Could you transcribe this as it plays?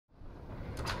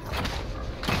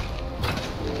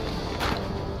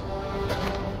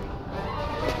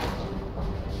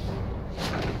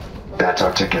That's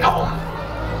our ticket home.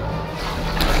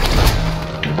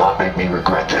 Do not make me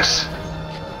regret this.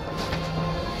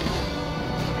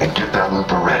 And get that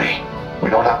looper ready. We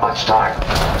don't have much time.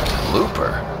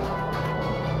 Looper?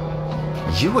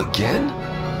 You again?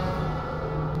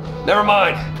 Never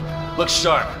mind. Look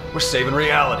sharp. We're saving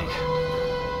reality.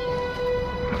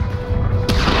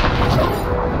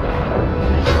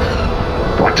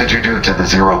 What did you do to the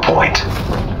 0 point?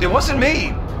 It wasn't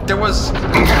me. There was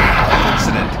an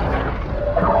accident.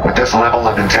 With this level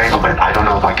of entanglement, I don't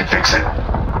know if I can fix it.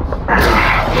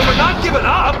 But we're not giving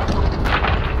up.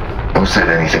 Who said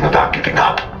anything about giving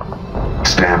up?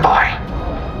 Stand by.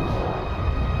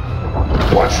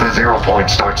 Once the 0 point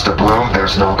starts to bloom,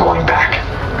 there's no going back.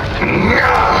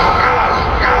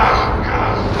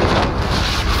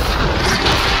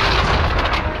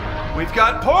 We've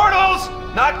got portals!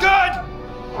 Not good!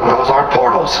 Those aren't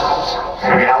portals.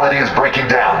 Reality is breaking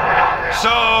down.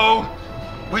 So,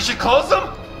 we should close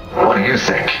them? What do you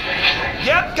think?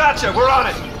 Yep, gotcha. We're on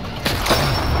it.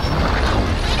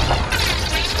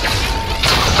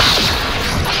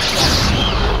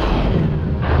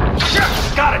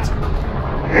 Got it!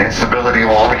 Instability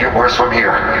will only get worse from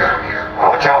here.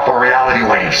 Watch out for reality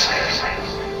waves.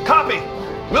 Copy!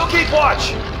 We'll keep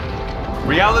watch!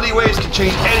 Reality waves can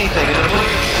change anything in a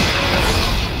blink.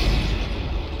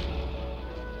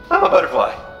 I'm a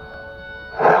butterfly.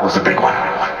 That was a big one.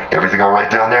 Everything all right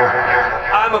down there?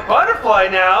 I'm a butterfly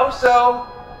now, so...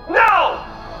 No!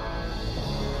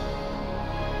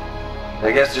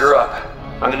 I guess you're up.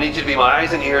 I'm gonna need you to be my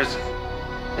eyes and ears,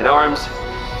 and arms,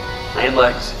 and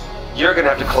legs. You're gonna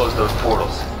have to close those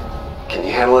portals. Can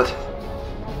you handle it?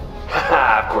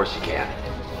 Haha, of course you can.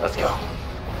 Let's go.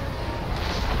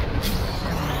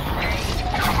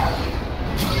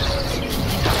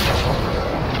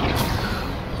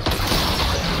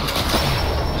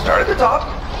 Start at the top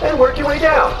and work your way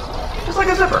down, just like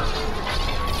a zipper.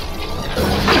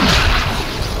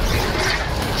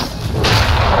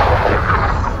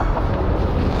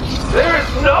 There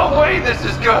is no way this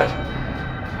is good,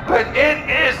 but it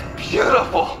is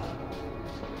beautiful.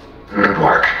 Good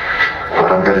work.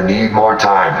 But I'm gonna need more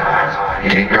time.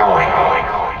 Keep going.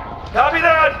 Copy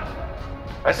that!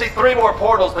 I see 3 more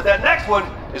portals, but that next one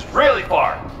is really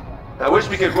far. I wish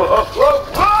we could... Whoa, whoa,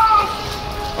 whoa!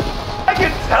 I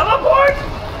can teleport?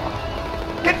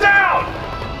 Get down!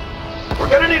 We're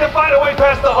gonna need to find a way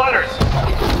past the hunters.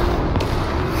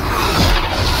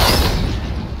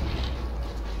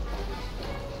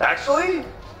 Actually,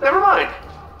 never mind.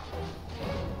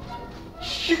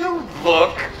 You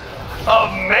look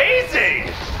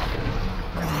amazing!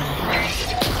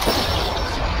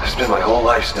 I've spent my whole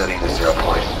life studying the 0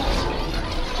 point.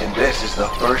 And this is the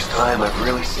first time I've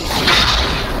really seen you.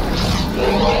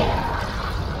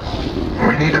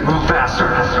 We need to move faster.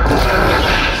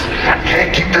 I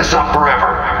can't keep this up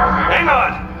forever. Hang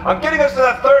on! I'm getting us to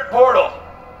that 3rd portal.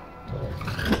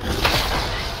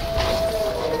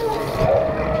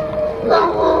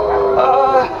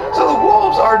 So the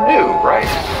wolves are new, right?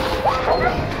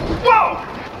 Whoa!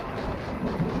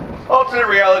 Alternate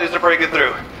realities are breaking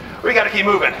through. We gotta keep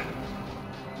moving.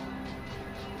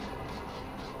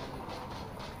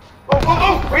 Oh, oh,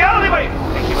 oh! Reality wave!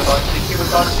 Thinking with thoughts, thinking with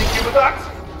thoughts, thinking with thoughts.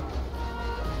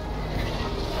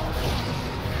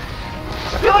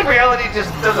 I feel like reality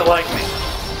just doesn't like me.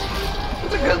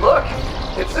 It's a good look.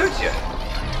 It suits you.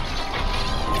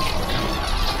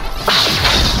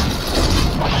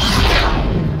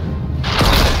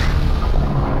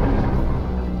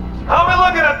 How are we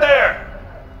looking up there?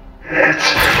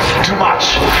 It's too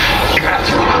much. You have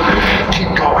to keep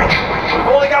going.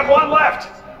 We've only got 1 left.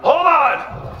 Hold on.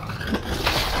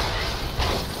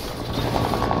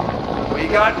 We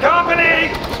got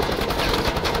company.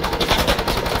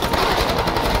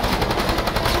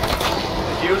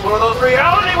 Use one of those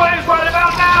reality waves right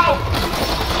about now!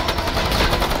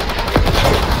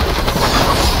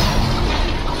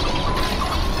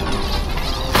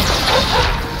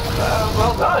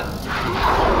 Well done.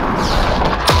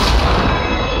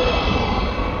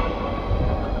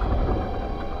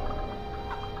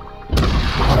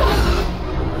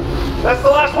 That's the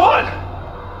last one!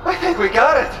 I think we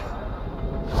got it.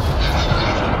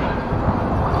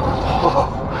 Oh,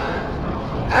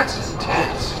 that's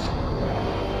intense.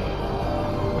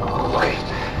 Okay,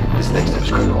 this next step is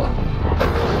critical.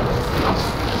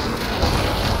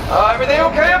 Everything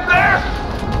okay up there?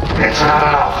 It's not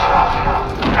enough.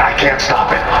 I can't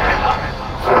stop it.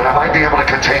 But I might be able to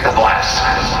contain the blast.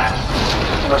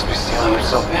 You must be sealing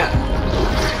yourself in.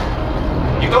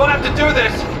 You don't have to do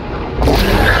this.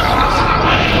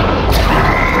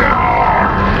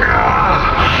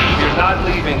 You're not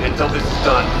leaving until this is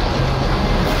done.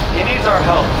 You needs our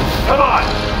help. Come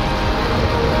on!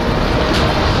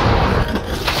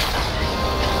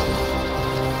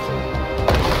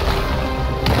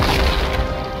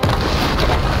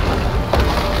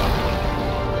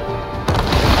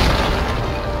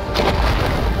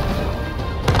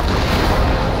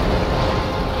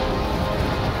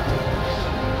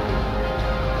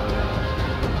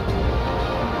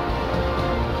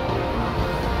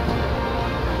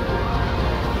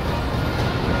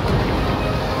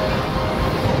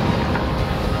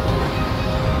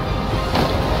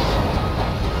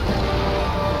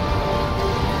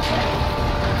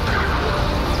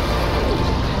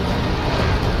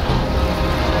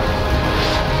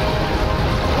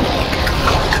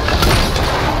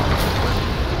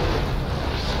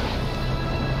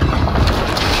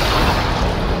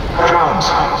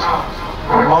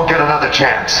 We won't get another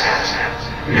chance.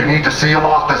 You need to seal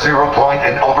off the 0 point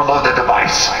and overload the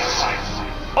device.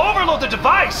 Overload the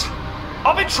device?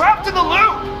 I'll be trapped in the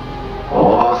loop!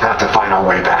 We'll both have to find our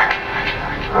way back.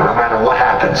 No matter what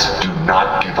happens, do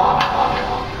not give up.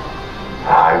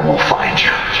 I will find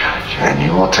you, and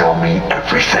you will tell me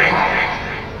everything.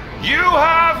 You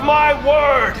have my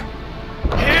word!